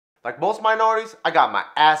Like most minorities, I got my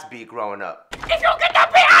ass beat growing up. If you get the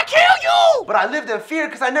beat, I'll kill you! But I lived in fear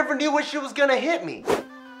because I never knew when she was gonna hit me.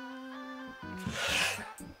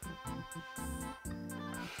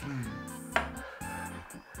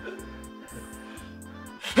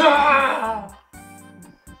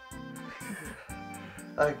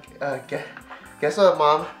 Guess what,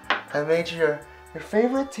 Mom? I made you your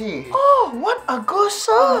favorite tea. Oh, what a good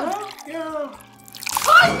son! Yeah.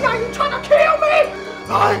 Hi, are you trying to kill me?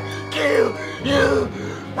 I kill you!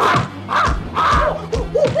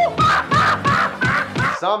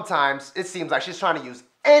 Sometimes it seems like she's trying to use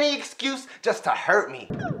any excuse just to hurt me.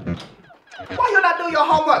 Why you not do your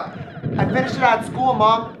homework? I finished it at school,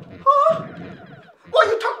 Mom. Huh? Why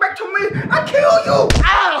you talk back to me? I kill you!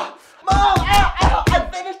 Ow! Mom! Ow! Ow! I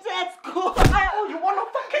finished it at school. Oh, you wanna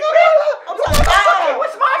fucking kill? I'm sorry.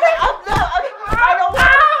 What's mommy? I don't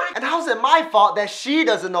want. And how's it my fault that she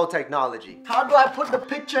doesn't know technology? How do I put the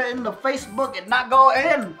picture in the Facebook and not go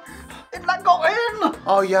in? It not go in.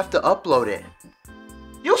 Oh, you have to upload it.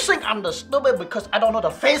 You think I'm the stupid because I don't know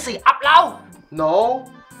the fancy upload? No.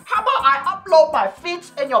 How about I upload my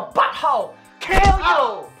feet in your butthole? Kill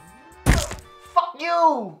you! Fuck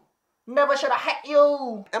you! Never should have had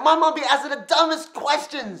you. And my mom be asking the dumbest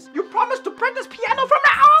questions. You promised to practice piano from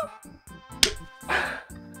now on?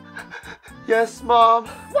 Yes, Mom.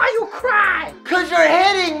 Why you cry? Cause you're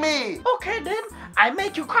hitting me. Okay then, I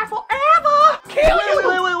make you cry forever. Kill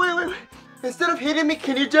you. Wait. Instead of hitting me,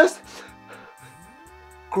 can you just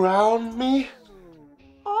ground me?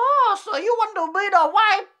 Oh, so you want to be the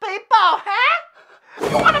white people, huh?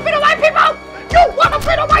 You want to be the white people? You want to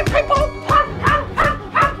be the white people?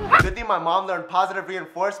 Good thing my mom learned positive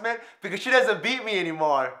reinforcement because she doesn't beat me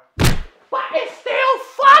anymore. But it's still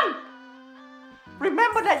fun!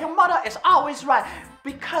 Remember that your mother is always right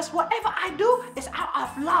because whatever I do is out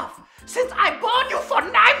of love. Since I born you for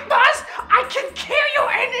 9 months, I can kill you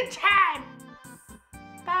anytime.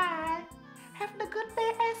 Bye. Have a good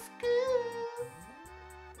day at school.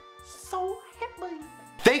 So happy.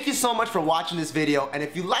 Thank you so much for watching this video, and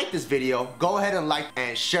if you like this video, go ahead and like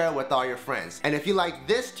and share it with all your friends. And if you like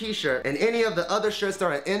this t-shirt and any of the other shirts that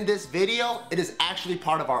are in this video, it is actually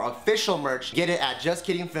part of our official merch. Get it at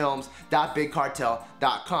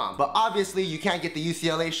JustKiddingFilms.BigCartel.com. But obviously you can't get the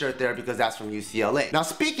UCLA shirt there because that's from UCLA. Now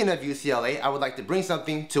speaking of UCLA, I would like to bring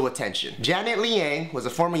something to attention. Janet Liang was a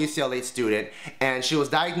former UCLA student, and she was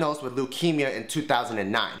diagnosed with leukemia in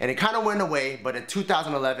 2009. And it kind of went away, but in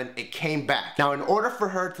 2011 it came back. Now in order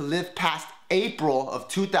for her to live past April of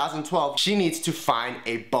 2012, she needs to find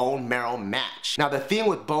a bone marrow match. Now the thing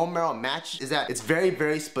with bone marrow match is that it's very,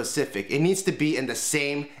 very specific. It needs to be in the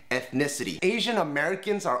same ethnicity. Asian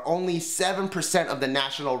Americans are only 7% of the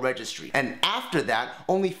national registry, and after that,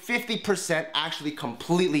 only 50% actually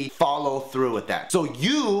completely follow through with that. So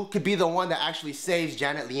you could be the one that actually saves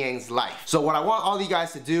Janet Liang's life. So what I want all you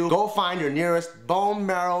guys to do, go find your nearest bone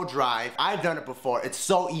marrow drive. I've done it before. It's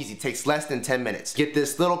so easy. It takes less than 10 minutes. Get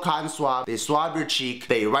this little cotton swab. They swab your cheek.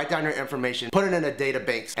 They write down your information, put it in a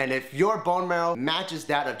database, and if your bone marrow matches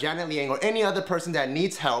that of Janet Liang or any other person that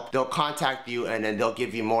needs help, they'll contact you and then they'll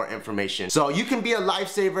give you more information. So you can be a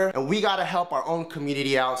lifesaver, and we gotta help our own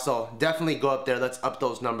community out, so definitely go up there. Let's up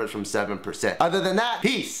those numbers from 7%. Other than that,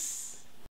 peace.